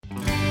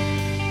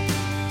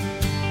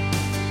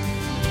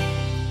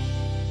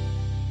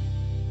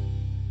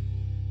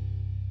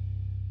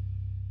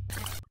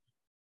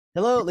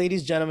Hello,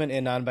 ladies, gentlemen,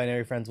 and non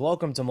binary friends.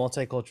 Welcome to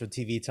Multicultural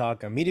TV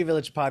Talk, a Media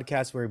Village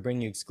podcast where we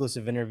bring you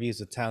exclusive interviews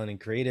with talent and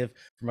creative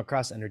from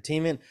across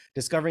entertainment,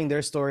 discovering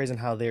their stories and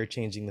how they are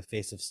changing the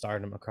face of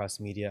stardom across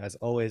media. As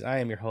always, I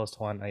am your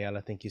host, Juan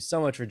Ayala. Thank you so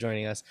much for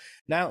joining us.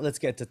 Now, let's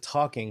get to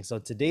talking. So,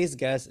 today's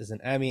guest is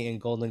an Emmy and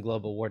Golden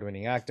Globe award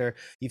winning actor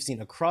you've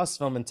seen across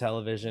film and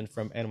television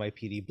from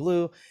NYPD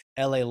Blue,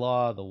 LA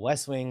Law, The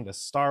West Wing, The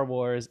Star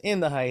Wars, In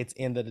the Heights,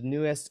 and the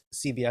newest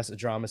CBS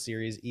drama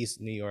series,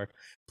 East New York.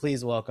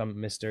 Please welcome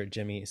Mr.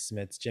 Jimmy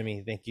Smits.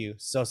 Jimmy, thank you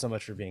so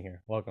much for being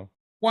here. Welcome.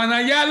 Juan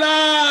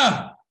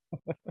Ayala,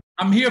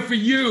 I'm here for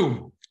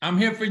you. I'm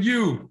here for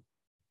you.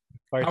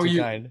 Far How are too you?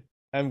 kind.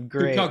 I'm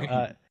Good great. talking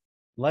to you.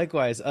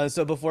 Likewise.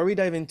 So before we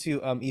dive into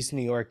East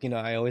New York,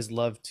 I always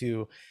love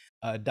to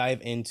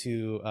dive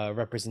into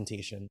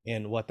representation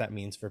and what that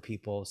means for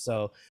people.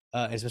 So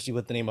especially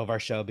with the name of our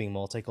show being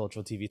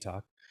Multicultural TV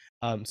Talk.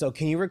 So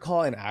can you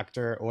recall an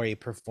actor or a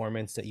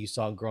performance that you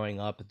saw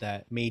growing up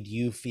that made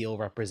you feel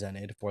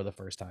represented for the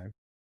first time?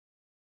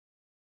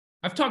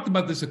 I've talked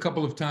about this a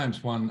couple of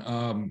times,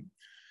 Juan.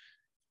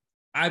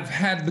 I've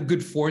had the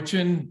good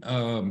fortune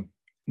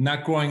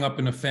not growing up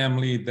in a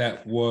family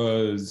that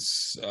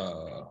was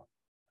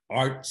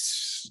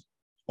arts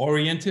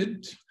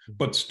oriented,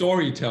 but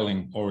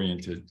storytelling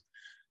oriented.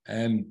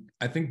 And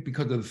I think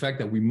because of the fact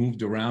that we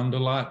moved around a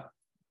lot,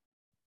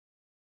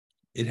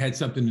 it had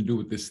something to do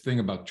with this thing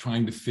about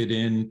trying to fit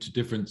into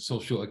different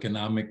social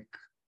economic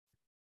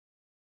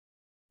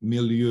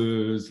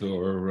milieus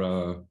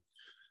or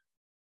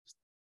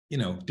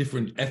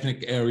different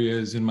ethnic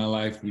areas in my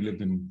life. We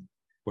lived in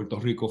Puerto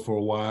Rico for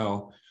a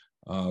while,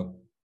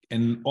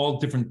 and all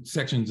different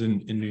sections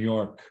in New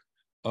York.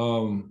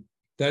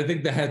 That I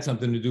think that had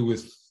something to do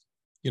with,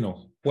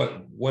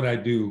 what I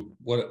do,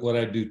 what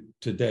I do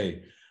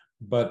today.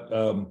 But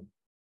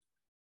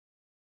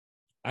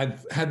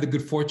I've had the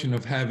good fortune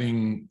of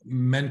having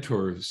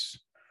mentors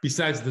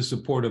besides the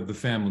support of the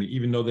family,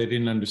 even though they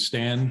didn't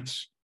understand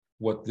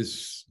what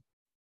this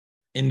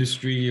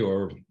industry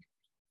or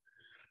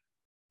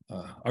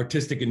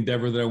artistic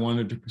endeavor that I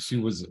wanted to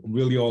pursue was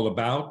really all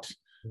about.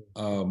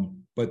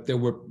 But there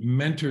were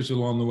mentors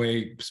along the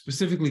way,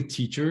 specifically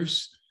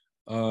teachers,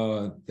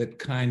 that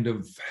kind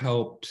of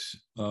helped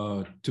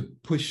to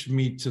push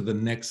me to the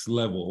next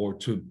level or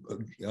to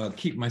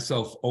keep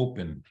myself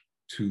open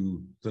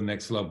to the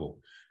next level.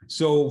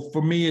 So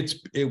for me,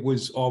 it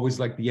was always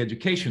like the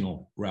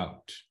educational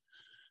route.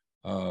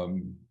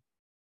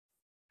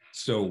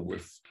 So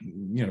if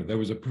there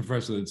was a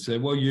professor that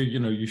said, well,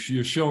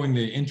 you're showing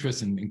the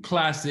interest in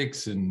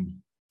classics, and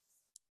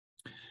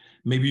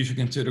maybe you should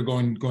consider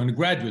going to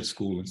graduate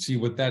school and see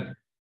what that,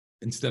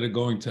 instead of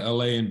going to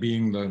LA and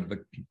being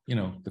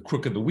the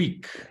crook of the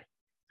week.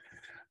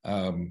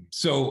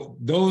 So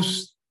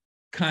those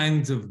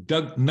kinds of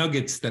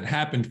nuggets that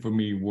happened for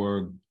me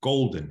were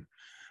golden,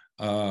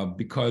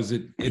 because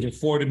it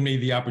afforded me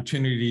the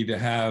opportunity to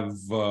have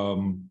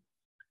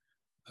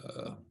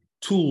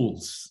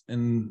tools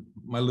in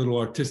my little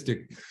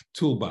artistic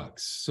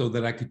toolbox so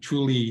that I could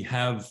truly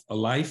have a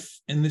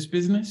life in this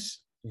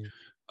business.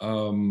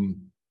 And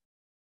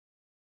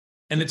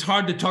it's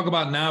hard to talk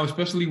about now,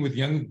 especially with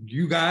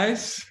you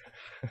guys,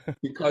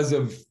 because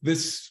of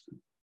this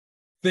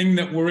thing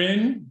that we're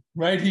in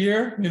right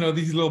here,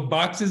 these little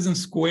boxes and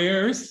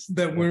squares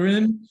that we're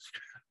in.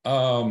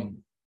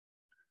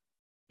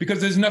 Because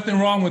there's nothing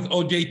wrong with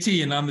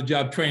OJT and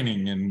on-the-job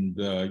training and,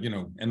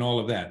 and all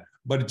of that.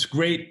 But it's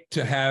great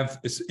to have,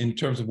 in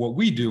terms of what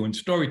we do in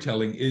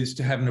storytelling, is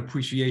to have an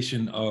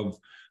appreciation of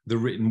the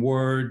written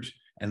word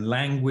and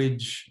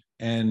language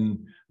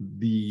and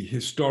the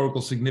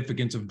historical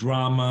significance of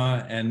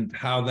drama, and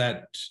how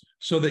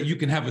so that you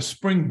can have a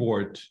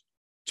springboard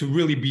to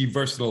really be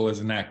versatile as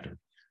an actor.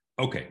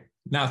 Okay,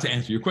 now to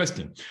answer your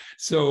question.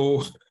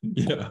 So,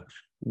 yeah,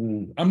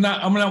 I'm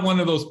not one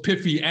of those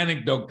pithy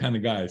anecdote kind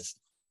of guys.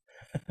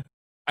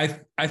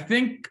 I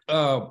think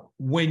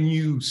when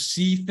you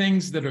see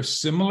things that are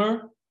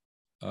similar,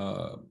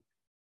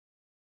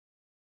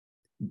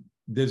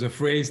 there's a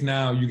phrase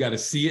now, you got to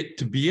see it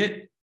to be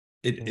it.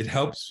 It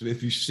helps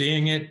if you're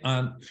seeing it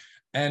on.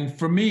 And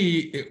for me,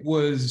 it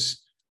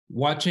was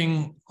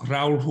watching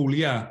Raul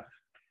Julia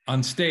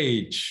on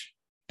stage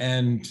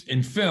and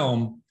in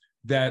film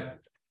that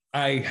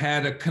I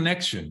had a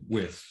connection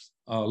with.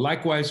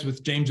 Likewise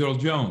with James Earl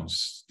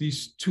Jones.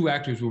 These two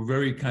actors were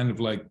very kind of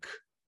like,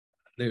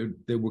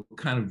 they were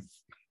kind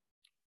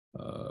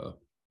of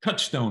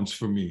touchstones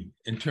for me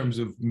in terms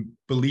of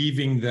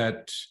believing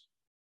that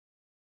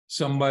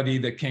somebody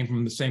that came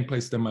from the same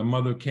place that my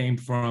mother came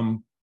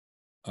from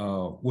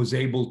was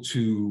able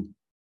to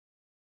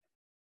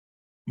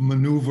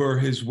maneuver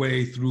his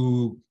way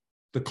through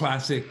the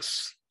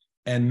classics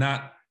and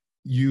not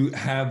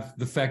have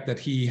the fact that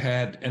he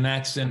had an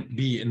accent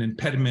be an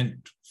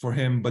impediment for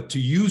him, but to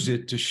use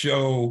it to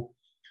show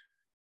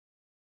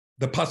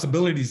the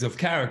possibilities of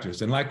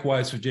characters. And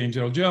likewise for James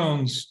Earl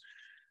Jones,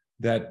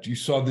 that you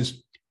saw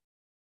this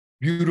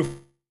beautiful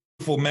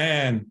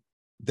man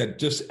that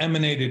just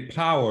emanated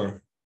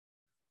power,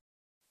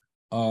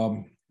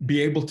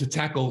 be able to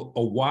tackle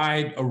a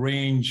wide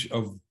range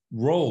of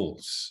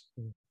roles.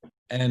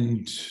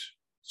 And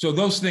so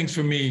those things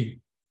for me,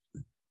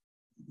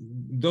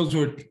 those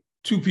were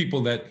two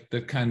people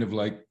that kind of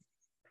like,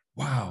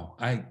 wow,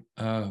 I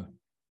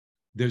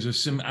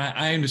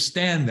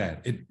understand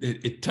that.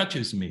 It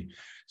touches me.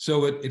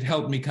 So it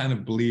helped me kind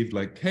of believe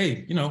like,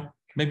 hey,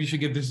 maybe you should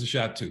give this a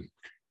shot too.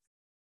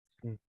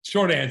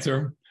 Short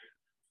answer,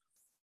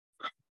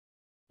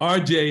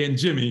 RJ and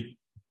Jimmy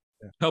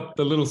helped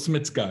the little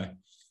Smits guy.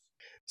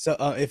 So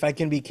if I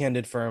can be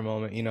candid for a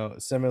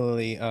moment,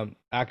 similarly,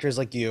 actors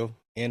like you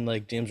and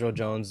like James Earl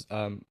Jones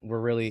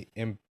were really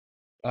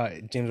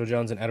James Earl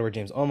Jones and Edward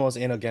James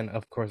Olmos, and again,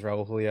 of course,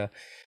 Raul Julia,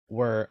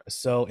 were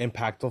so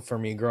impactful for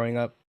me growing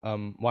up.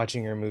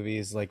 Watching your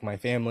movies like My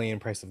Family and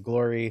Price of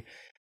Glory,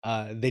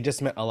 they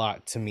just meant a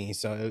lot to me.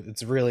 So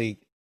it's really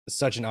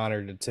such an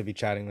honor to be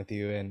chatting with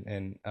you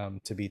and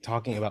to be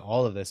talking about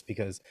all of this,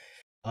 because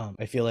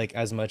I feel like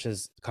as much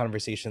as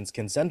conversations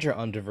can center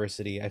on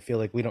diversity, I feel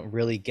like we don't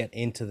really get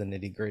into the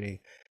nitty gritty.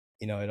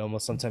 It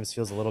almost sometimes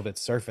feels a little bit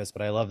surface,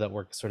 but I love that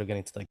we're sort of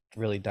getting to like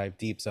really dive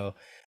deep. So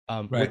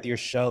with your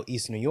show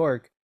East New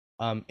York,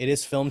 it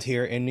is filmed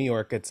here in New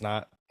York. It's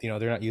not,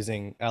 they're not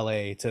using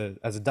LA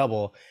as a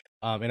double.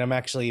 And I'm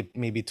actually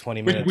maybe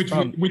 20 minutes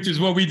which is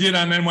what we did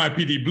on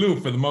NYPD Blue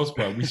for the most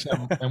part. We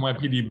shot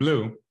NYPD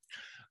Blue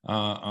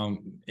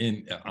on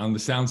the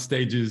sound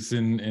stages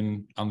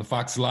on the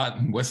Fox lot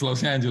in West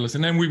Los Angeles,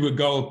 and then we would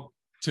go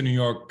to New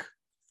York.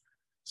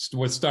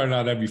 What started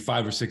out every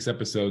 5 or 6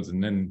 episodes,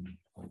 and then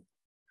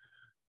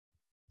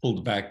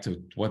pulled back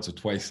to once or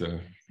twice a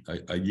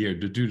year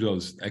to do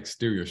those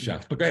exterior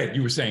shots. But go ahead,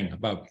 you were saying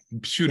about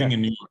shooting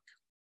in New York.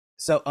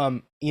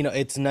 So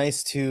it's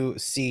nice to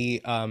see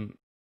an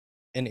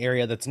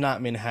area that's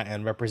not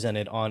Manhattan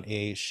represented on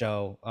a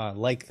show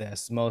like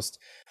this. Most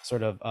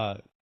sort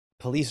of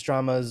police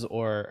dramas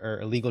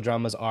or legal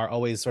dramas are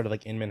always sort of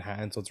like in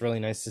Manhattan. So it's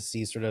really nice to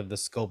see sort of the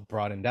scope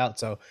broadened out.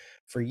 So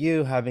for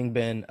you, having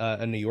been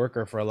a New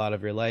Yorker for a lot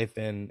of your life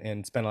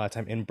and spent a lot of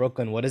time in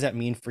Brooklyn, what does that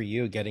mean for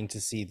you getting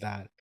to see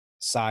that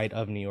side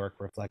of New York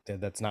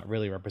reflected that's not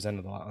really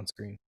represented a lot on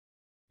screen?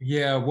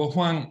 Yeah, well,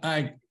 Juan,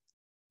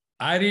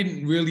 I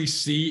didn't really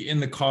see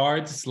in the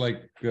cards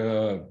like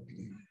that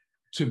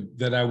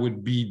I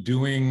would be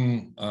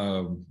doing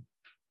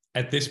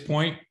at this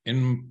point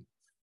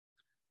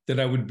that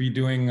I would be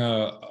doing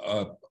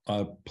a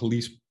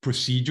police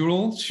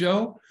procedural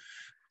show.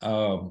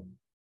 That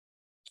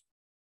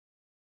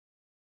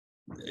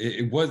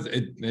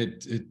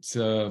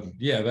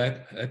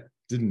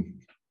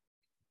didn't,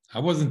 I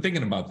wasn't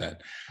thinking about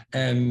that.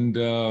 And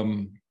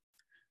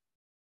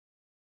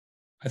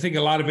I think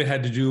a lot of it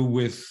had to do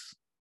with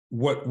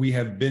what we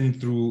have been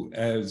through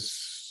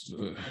as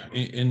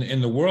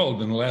in the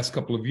world in the last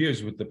couple of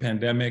years with the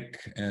pandemic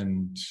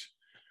and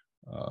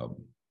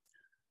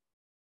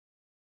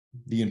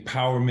the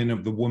empowerment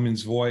of the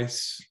woman's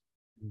voice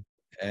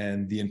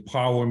and the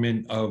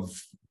empowerment of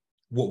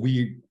what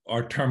we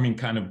are terming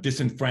kind of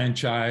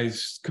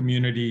disenfranchised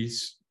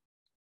communities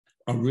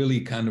are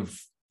really kind of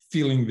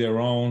feeling their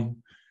own.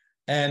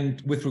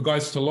 And with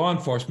regards to law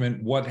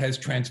enforcement, what has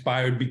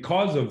transpired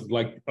because of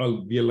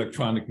the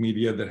electronic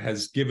media that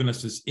has given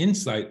us this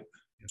insight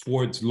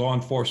towards law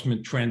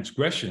enforcement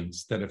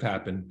transgressions that have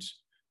happened.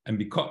 And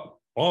because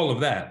all of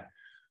that,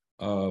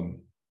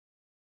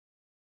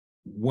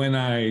 when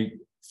I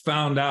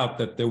found out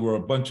that there were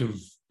a bunch of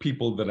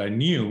people that I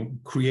knew,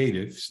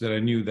 creatives that I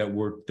knew that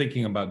were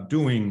thinking about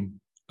doing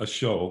a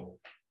show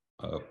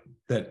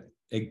that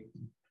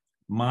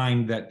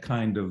mined that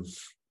kind of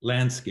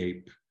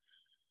landscape,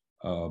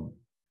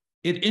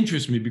 it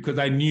interests me because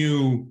I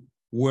knew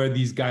where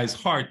these guys'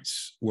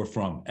 hearts were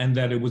from and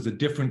that it was a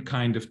different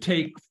kind of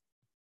take,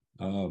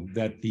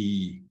 that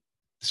the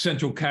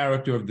central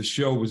character of the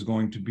show was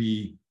going to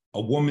be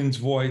a woman's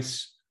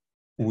voice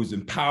who was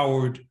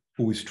empowered,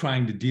 who was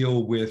trying to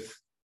deal with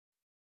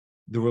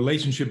the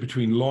relationship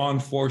between law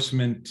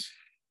enforcement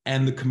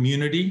and the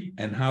community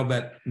and how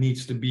that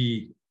needs to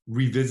be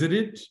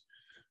revisited.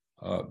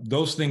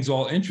 Those things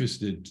all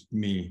interested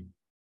me.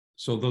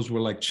 So those were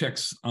like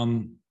checks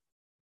on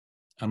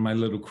my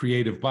little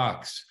creative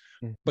box.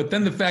 But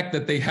then the fact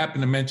that they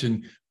happened to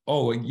mention,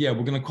 oh, yeah,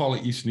 we're going to call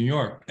it East New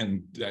York.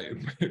 And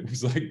it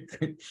was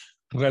like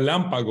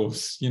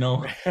relámpagos,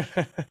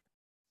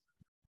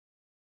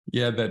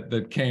 Yeah,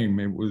 that came.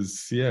 It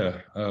was,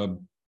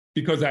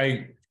 because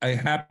I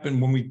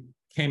happened when we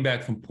came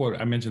back from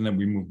I mentioned that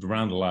we moved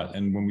around a lot.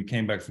 And when we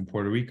came back from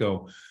Puerto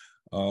Rico,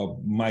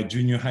 my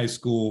junior high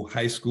school,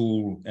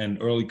 and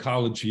early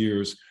college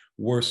years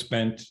were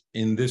spent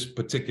in this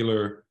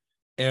particular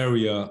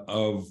area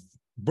of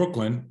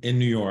Brooklyn in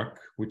New York,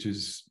 which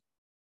is,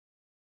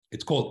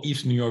 it's called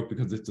East New York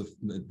because it's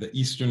the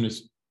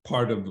easternest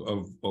part of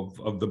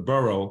the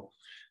borough.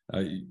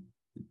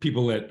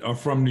 People that are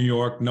from New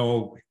York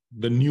know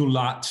the New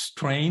Lots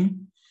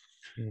train.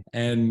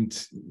 And,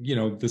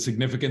 the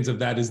significance of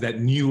that is that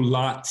new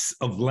lots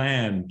of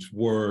land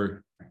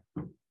were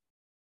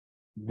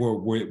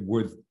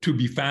were to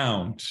be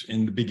found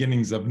in the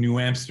beginnings of New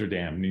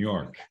Amsterdam, New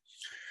York.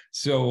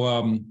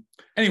 So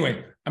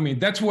anyway, I mean,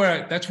 that's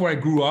where I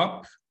grew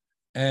up,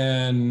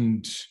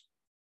 and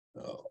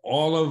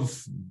all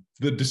of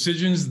the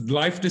decisions,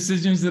 life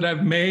decisions that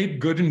I've made,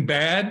 good and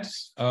bad,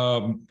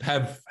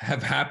 have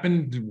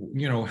happened.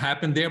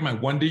 Happened there. My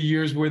wonder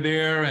years were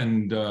there,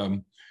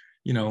 and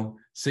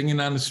singing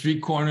on the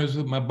street corners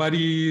with my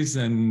buddies,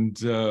 and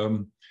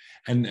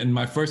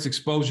my first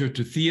exposure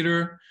to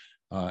theater.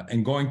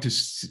 And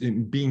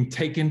being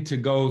taken to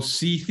go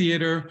see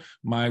theater.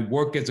 My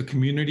work as a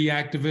community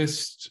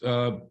activist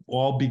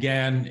all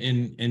began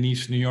in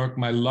East New York.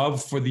 My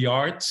love for the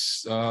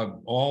arts,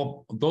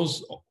 all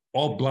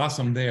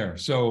blossomed there.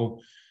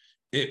 So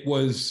it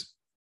was,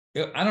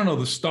 I don't know,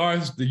 the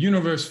stars, the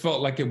universe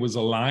felt like it was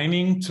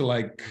aligning to,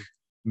 like,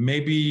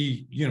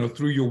 maybe,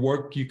 through your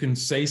work, you can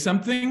say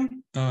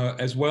something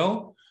as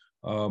well.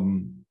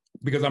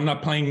 Because I'm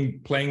not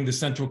playing the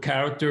central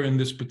character in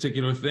this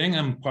particular thing.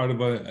 I'm part of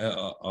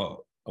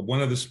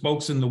one of the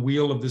spokes in the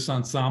wheel of this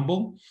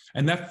ensemble.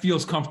 And that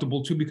feels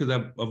comfortable too, because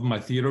of my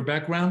theater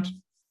background.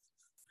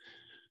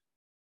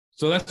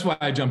 So that's why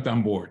I jumped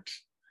on board.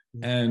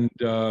 And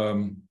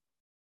we're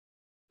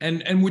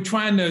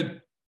trying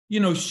to,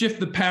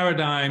 shift the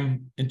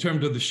paradigm in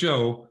terms of the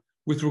show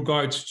with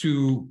regards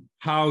to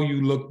how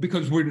you look,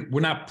 because we're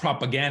not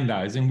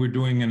propagandizing. We're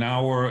doing an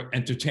hour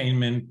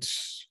entertainment,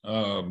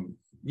 on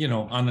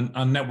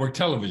network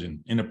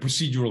television in a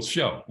procedural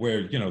show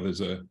where,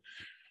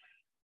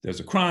 there's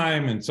a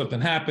crime and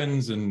something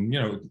happens, and,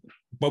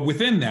 but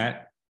within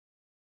that,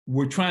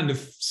 we're trying to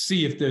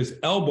see if there's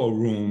elbow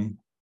room,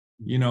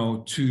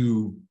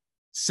 to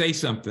say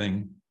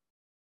something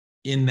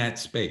in that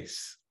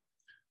space.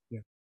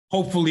 Yeah.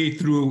 Hopefully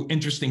through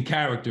interesting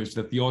characters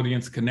that the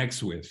audience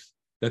connects with,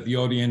 that the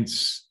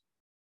audience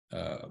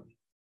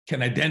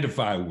can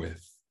identify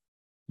with.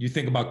 You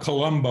think about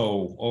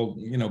Columbo, or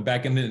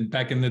back in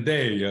the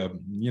day,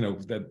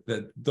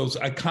 that those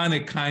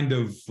iconic kind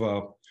of.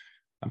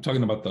 I'm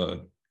talking about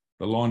the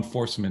law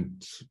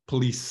enforcement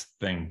police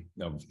thing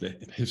of the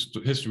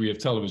history of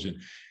television.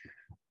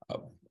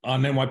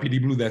 On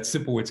NYPD Blue, that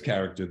Sipowicz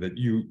character that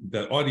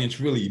the audience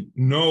really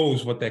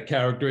knows what that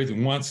character is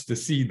and wants to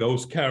see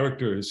those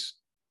characters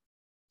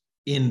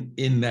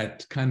in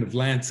that kind of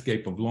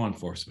landscape of law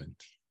enforcement.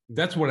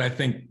 That's what I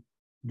think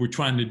we're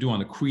trying to do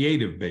on a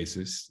creative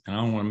basis. And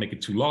I don't want to make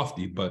it too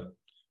lofty, but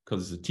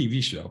because it's a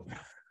TV show,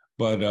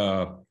 but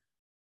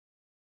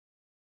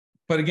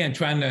again,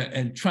 trying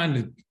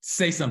to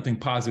say something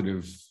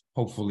positive,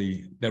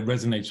 hopefully, that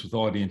resonates with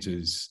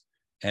audiences,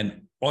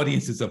 and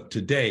audiences of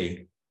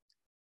today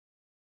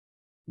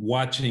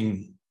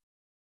watching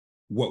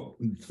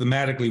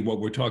thematically what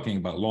we're talking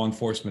about, law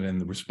enforcement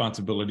and the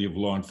responsibility of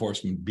law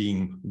enforcement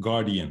being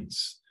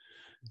guardians,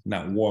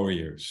 not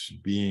warriors,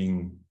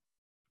 being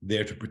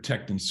there to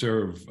protect and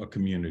serve a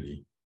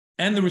community.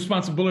 And the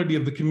responsibility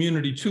of the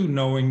community too,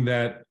 knowing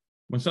that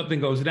when something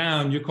goes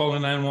down, you're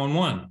calling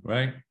 911,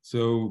 right?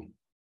 So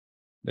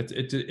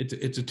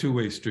it's a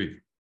two-way street.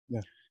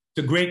 Yeah.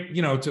 It's a great,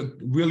 it's a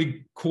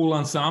really cool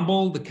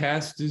ensemble. The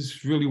cast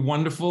is really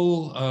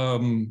wonderful.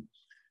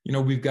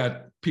 We've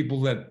got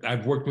people that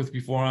I've worked with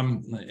before.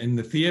 I'm in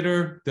the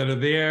theater that are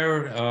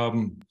there.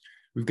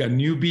 We've got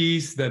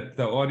newbies that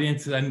the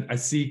audience I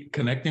see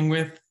connecting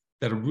with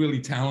that are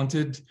really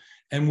talented.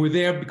 And we're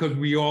there because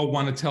we all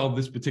want to tell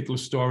this particular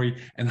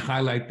story and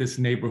highlight this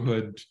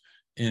neighborhood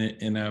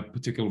in a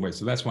particular way.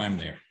 So that's why I'm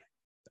there.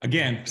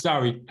 Again,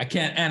 sorry, I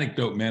can't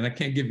anecdote, man. I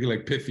can't give you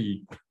like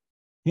pithy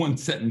one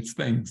sentence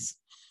things.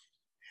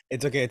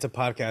 It's okay. It's a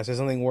podcast. There's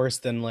something worse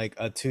than like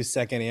a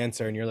 2-second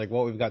answer, and you're like,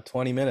 "Well, we've got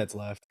 20 minutes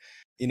left,"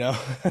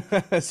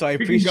 So I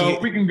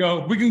appreciate. We can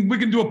go. We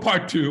can do a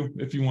part 2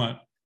 if you want.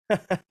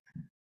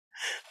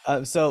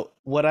 So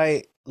what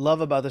I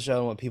love about the show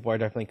and what people are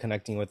definitely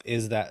connecting with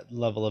is that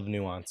level of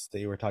nuance that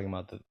you were talking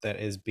about that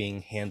is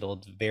being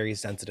handled very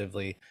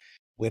sensitively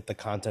with the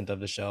content of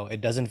the show.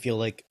 It doesn't feel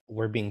like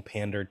we're being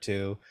pandered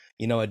to.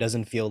 It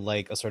doesn't feel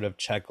like a sort of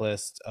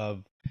checklist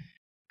of.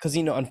 Because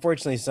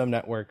unfortunately, some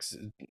networks,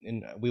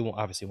 and we won't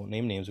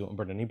name names, we won't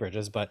burn any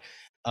bridges, but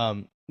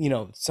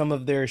some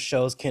of their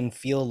shows can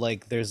feel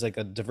like there's like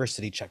a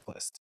diversity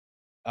checklist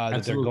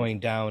that they're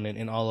going down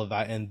and all of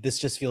that, and this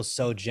just feels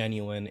so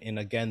genuine. And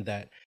again,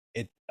 that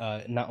it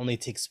not only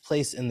takes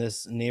place in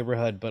this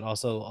neighborhood, but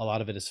also a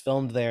lot of it is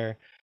filmed there.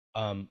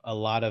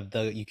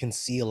 You can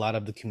see a lot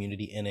of the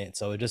community in it,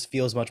 so it just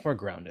feels much more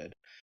grounded.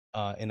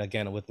 And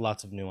again, with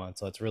lots of nuance.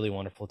 So it's really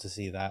wonderful to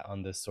see that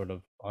on this sort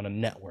of on a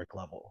network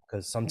level,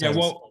 because sometimes.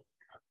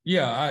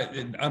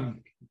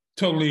 I'm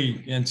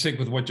totally in sync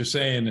with what you're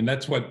saying. And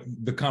that's what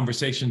the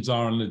conversations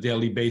are on a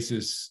daily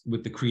basis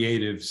with the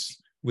creatives,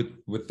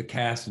 with the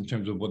cast, in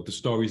terms of what the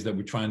stories that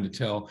we're trying to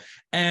tell.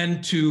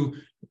 And to,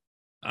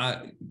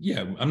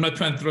 I'm not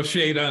trying to throw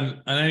shade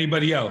on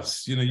anybody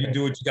else. You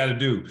do what you got to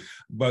do.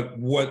 But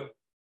what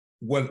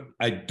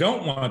I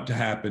don't want to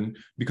happen,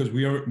 because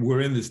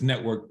we're in this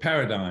network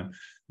paradigm,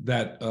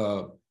 that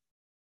the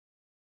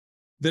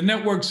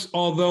networks,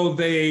 although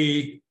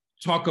they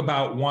talk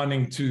about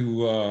wanting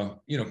to,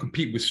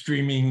 compete with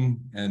streaming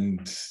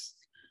and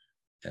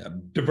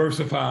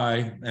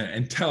diversify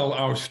and tell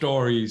our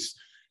stories,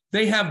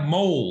 they have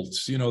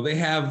molds, they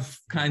have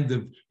kind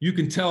of, you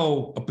can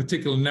tell a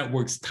particular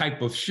network's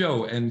type of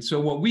show. And so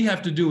what we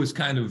have to do is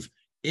kind of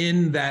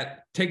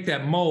take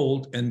that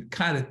mold and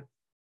kind of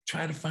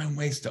try to find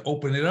ways to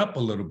open it up a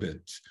little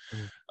bit.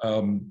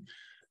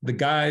 The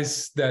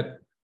guys that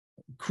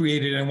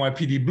created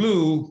NYPD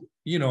Blue,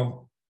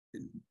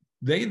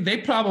 they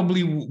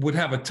probably would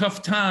have a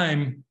tough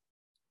time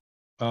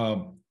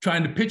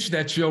trying to pitch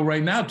that show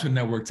right now to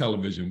network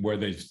television, where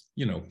there's,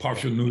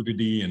 partial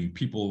nudity and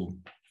people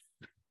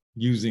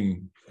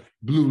using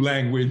blue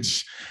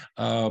language.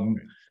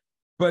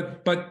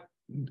 But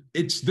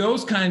it's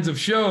those kinds of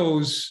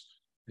shows,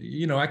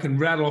 I can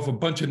rattle off a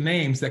bunch of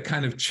names that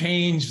kind of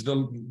change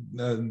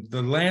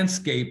the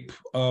landscape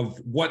of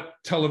what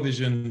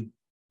television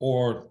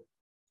or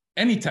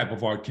any type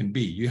of art can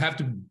be. You have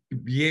to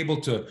be able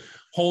to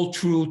hold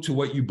true to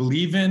what you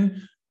believe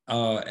in,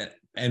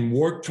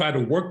 and try to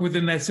work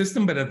within that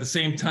system, but at the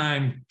same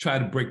time, try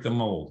to break the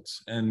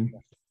molds. And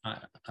I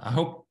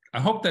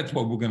hope that's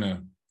what we're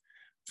gonna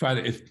try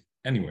to.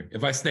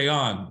 If I stay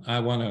on, I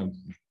wanna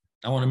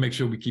make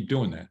sure we keep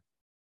doing that.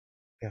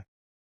 Yeah.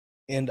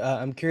 And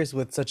I'm curious,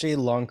 with such a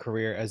long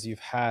career as you've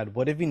had,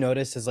 what have you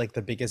noticed is like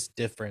the biggest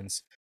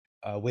difference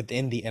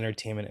within the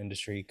entertainment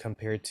industry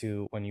compared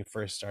to when you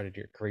first started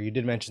your career? You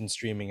did mention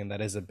streaming, and that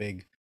is a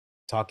big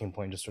talking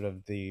point, just sort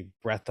of the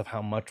breadth of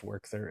how much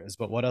work there is.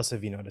 But what else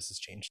have you noticed has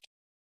changed?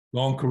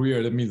 Long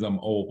career, that means I'm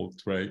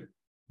old, right?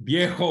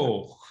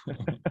 Viejo.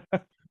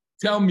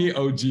 Tell me,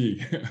 OG.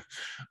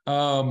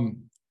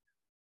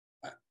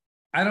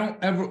 I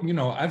don't ever,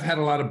 I've had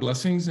a lot of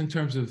blessings in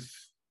terms of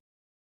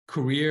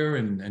career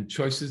and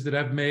choices that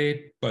I've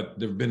made, but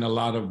there've been a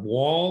lot of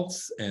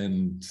walls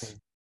and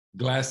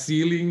glass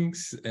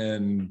ceilings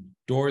and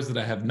doors that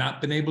I have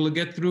not been able to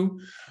get through.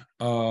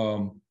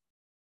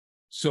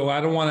 So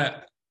I don't want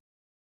to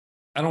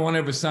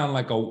ever sound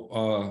like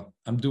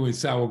I'm doing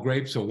sour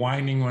grapes or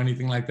whining or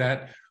anything like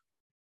that.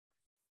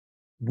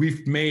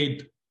 We've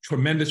made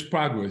tremendous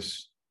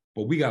progress,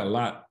 but we got a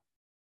lot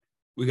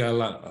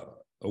of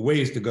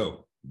ways to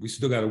go. We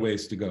still got a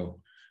ways to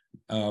go.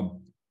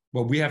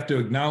 But we have to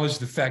acknowledge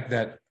the fact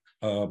that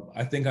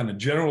I think on a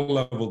general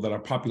level that our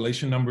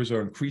population numbers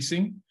are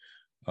increasing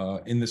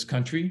in this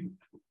country.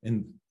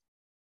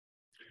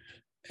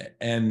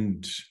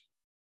 And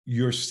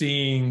you're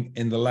seeing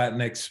in the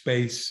Latinx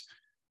space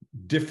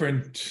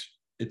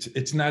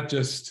it's not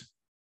just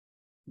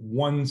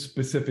one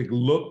specific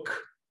look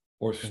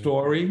or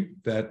story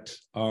that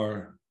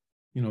are,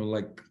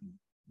 like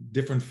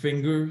different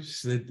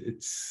fingers.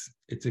 It's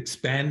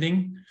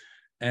expanding.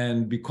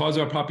 And because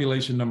our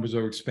population numbers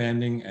are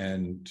expanding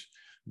and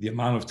the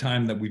amount of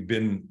time that we've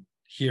been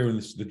here in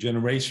the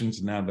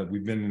generations now that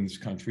we've been in this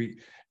country,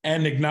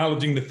 and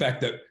acknowledging the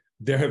fact that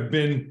there have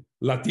been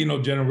Latino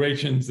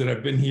generations that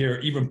have been here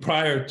even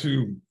prior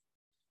to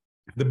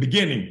the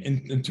beginning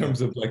in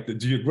terms of like the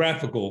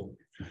geographical,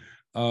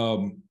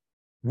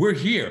 we're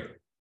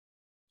here.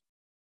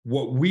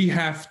 What we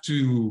have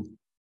to,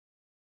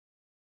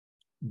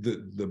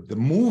 the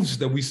moves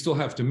that we still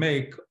have to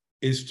make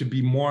is to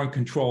be more in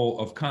control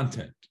of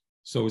content.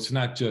 So it's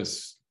not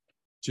just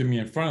Jimmy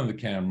in front of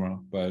the camera,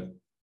 but,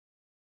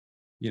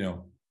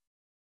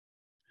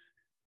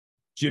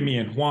 Jimmy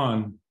and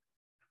Juan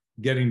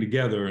getting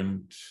together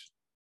and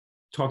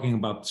talking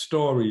about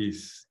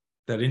stories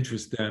that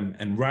interest them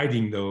and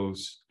writing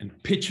those and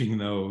pitching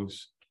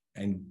those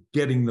and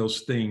getting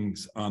those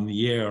things on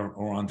the air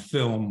or on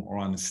film or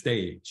on the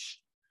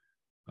stage.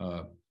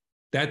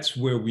 That's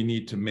where we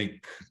need to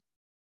make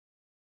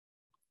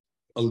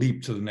a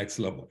leap to the next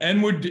level.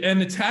 And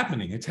it's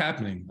happening.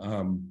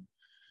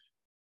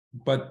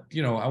 But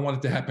I want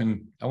it to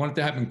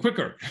happen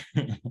quicker.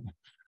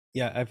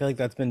 Yeah, I feel like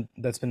that's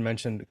been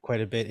mentioned quite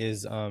a bit,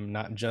 is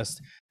not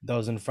just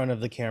those in front of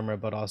the camera,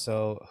 but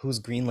also who's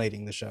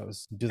greenlighting the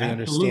shows. Do they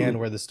understand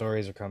where the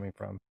stories are coming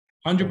from?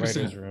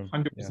 100%.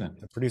 100%. Yeah,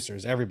 the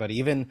producers, everybody.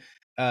 Even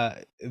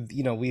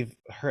we've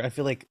heard, I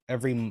feel like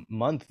every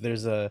month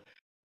there's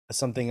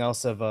something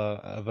else of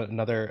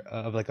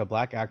like a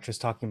Black actress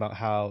talking about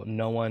how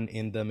no one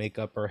in the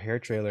makeup or hair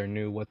trailer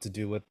knew what to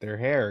do with their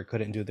hair, or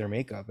couldn't do their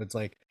makeup. It's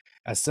like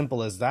as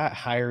simple as that,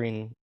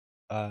 hiring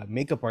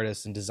makeup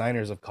artists and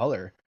designers of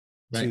color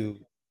to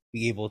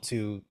be able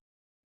to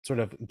sort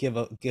of give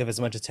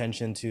as much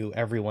attention to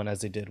everyone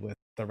as they did with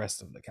the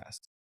rest of the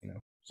cast.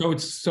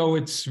 So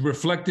it's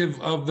reflective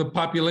of the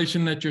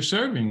population that you're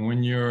serving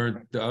when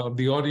you're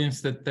the audience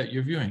that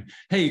you're viewing.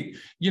 Hey,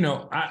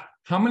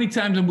 how many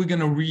times are we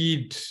going to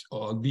read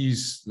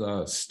these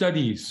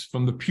studies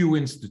from the Pew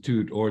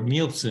Institute or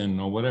Nielsen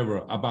or whatever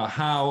about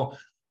how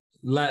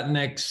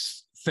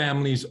Latinx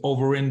families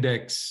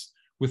over-index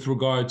with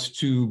regards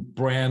to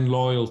brand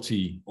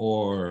loyalty,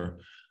 or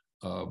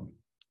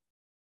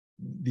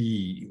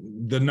the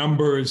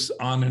numbers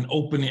on an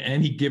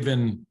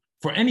opening,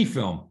 for any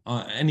film,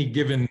 any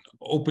given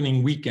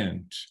opening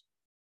weekend,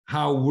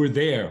 how we're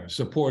there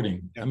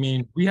supporting. I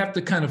mean, we have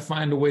to kind of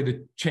find a way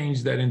to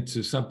change that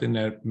into something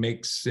that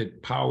makes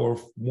it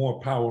more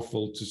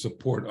powerful to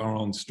support our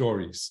own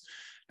stories.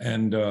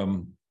 And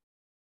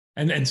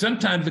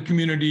sometimes the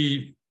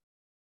community,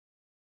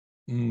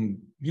 you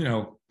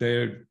know,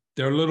 they're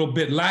a little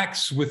bit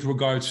lax with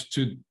regards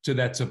to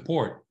that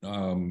support.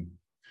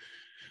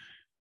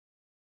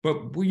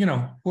 But we, you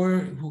know,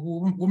 we're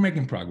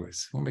making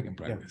progress. We're making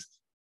progress.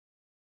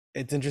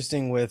 Yeah. It's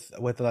interesting with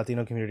the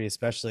Latino community,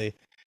 especially,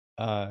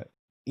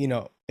 you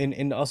know,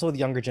 and also with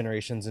younger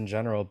generations in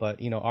general. But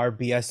you know, our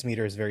BS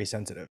meter is very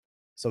sensitive,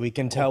 so we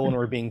can tell when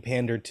we're being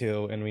pandered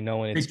to, and we know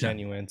when it's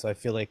genuine. So I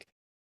feel like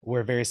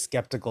we're very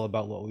skeptical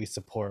about what we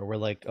support. We're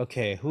like,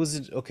 okay,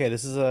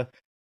 this is a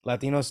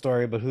Latino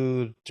story, but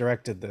who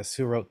directed this?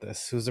 Who wrote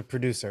this? Who's a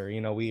producer?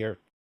 You know, we are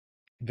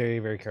very,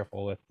 very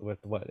careful with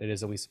what it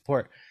is that we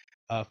support,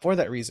 for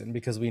that reason,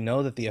 because we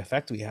know that the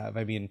effect we have.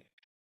 I mean,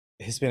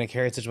 Hispanic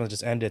Heritage Month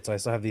just ended, so I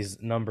still have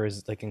these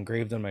numbers like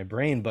engraved in my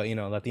brain. But you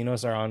know,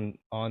 Latinos are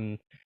on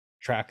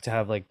track to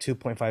have like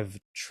 $2.5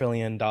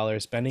 trillion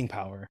spending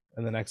power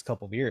in the next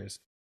couple of years.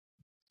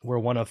 We're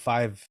one of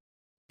 5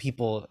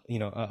 people, you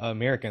know,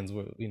 Americans.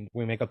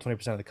 We make up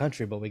 20% of the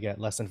country, but we get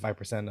less than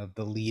 5% of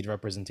the lead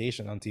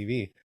representation on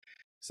TV.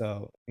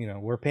 So you know,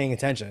 we're paying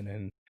attention,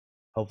 and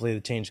hopefully the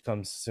change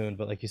comes soon.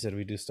 But like you said,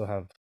 we do still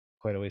have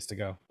quite a ways to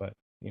go. But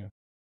you know,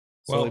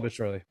 slowly but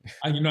surely.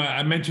 You know,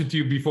 I mentioned to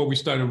you before we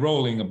started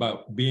rolling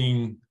about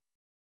being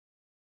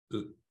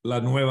la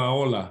nueva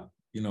ola,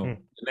 you know,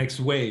 the next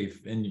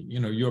wave, and you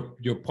know,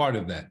 you're part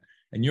of that,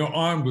 and you're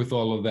armed with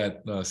all of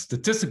that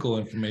statistical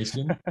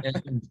information,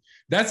 and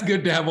that's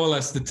good to have all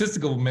that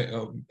statistical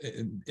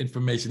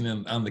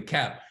information on the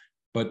cap,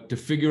 but to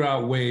figure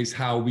out ways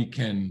how we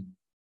can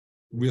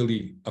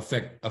really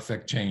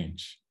affect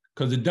change,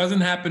 because it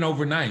doesn't happen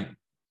overnight,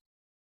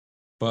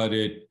 but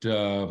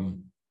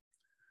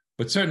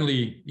but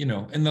certainly, you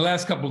know, in the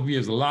last couple of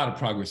years, a lot of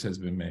progress has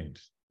been made.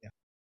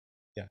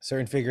 Yeah,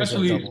 certain figures,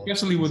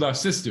 especially with our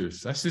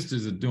sisters. Our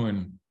sisters are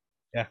doing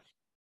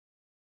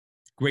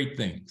great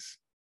things.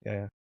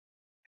 Yeah.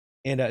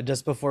 And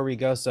just before we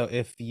go, so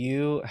if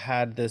you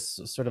had this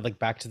sort of like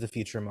Back to the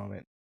Future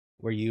moment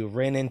where you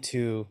ran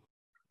into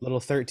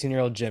little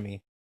 13-year-old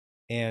Jimmy,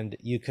 and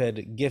you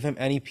could give him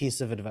any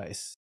piece of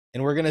advice,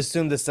 and we're gonna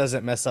assume this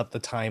doesn't mess up the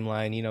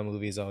timeline. You know,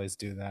 movies always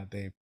do that.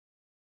 They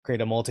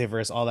create a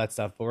multiverse, all that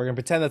stuff, but we're gonna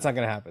pretend that's not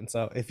gonna happen.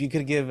 So if you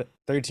could give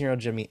 13-year-old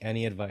Jimmy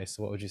any advice,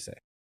 what would you say?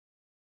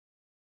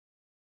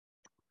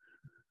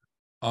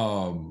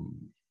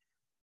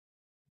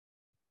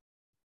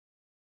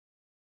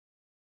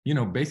 You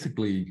know,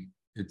 basically,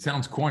 it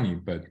sounds corny,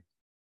 but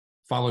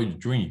follow your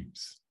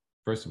dreams.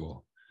 First of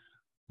all,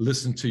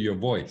 listen to your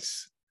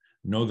voice.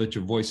 Know that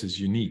your voice is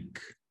unique.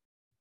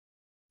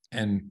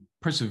 And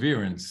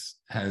perseverance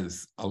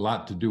has a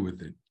lot to do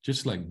with it.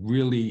 Just like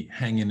really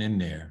hanging in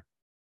there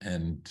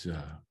and,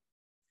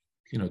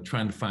 you know,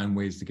 trying to find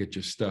ways to get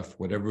your stuff,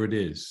 whatever it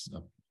is,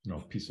 you know,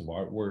 a piece of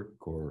artwork,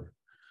 or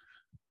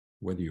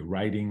whether you're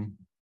writing,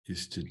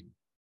 is to,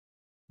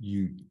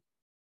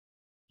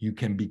 you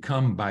can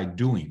become by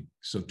doing.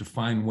 So to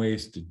find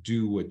ways to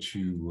do what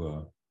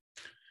you're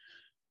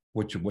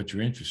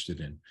interested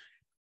in.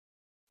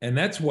 And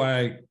that's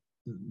why,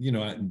 you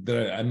know,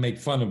 I make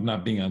fun of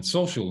not being on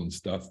social and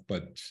stuff,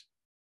 but,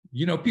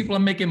 you know, people are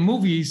making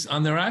movies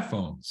on their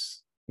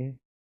iPhones.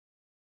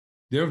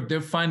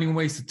 They're finding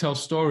ways to tell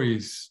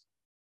stories,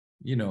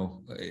 you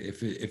know,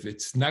 if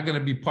it's not going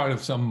to be part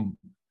of some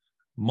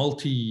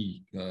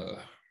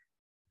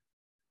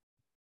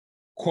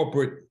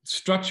corporate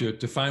structure,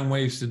 to find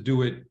ways to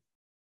do it,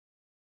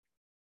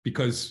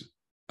 because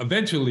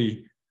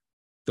eventually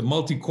the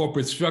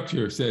multi-corporate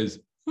structure says,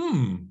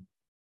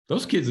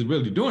 those kids are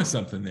really doing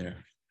something there.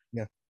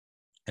 Yeah.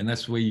 And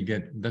that's where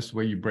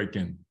you break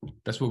in.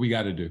 That's what we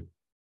got to do.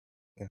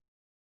 Yeah.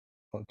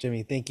 Well,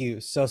 Jimmy, thank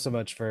you so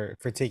much for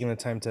taking the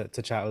time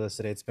to chat with us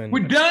today. It's been,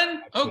 we're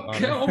done.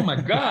 Okay. Oh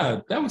my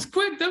God. That was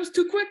quick. That was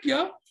too quick,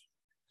 yo.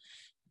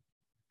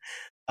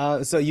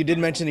 So you did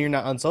mention you're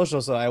not on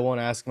social, so I won't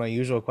ask my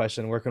usual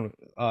question, where can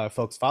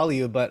folks follow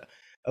you? But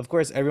of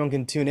course, everyone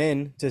can tune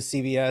in to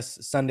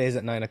CBS Sundays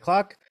at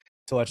 9:00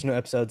 to watch new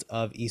episodes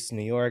of East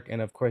New York.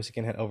 And of course, you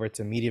can head over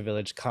to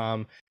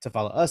MediaVillage.com to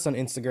follow us on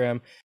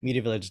Instagram,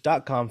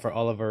 MediaVillage.com for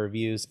all of our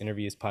reviews,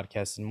 interviews,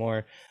 podcasts, and more.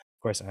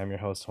 Of course, I'm your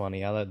host, Juan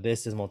Ayala.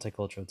 This is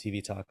Multicultural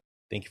TV Talk.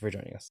 Thank you for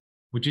joining us.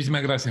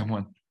 Muchísimas gracias,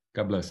 Juan.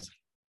 God bless.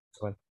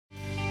 Juan.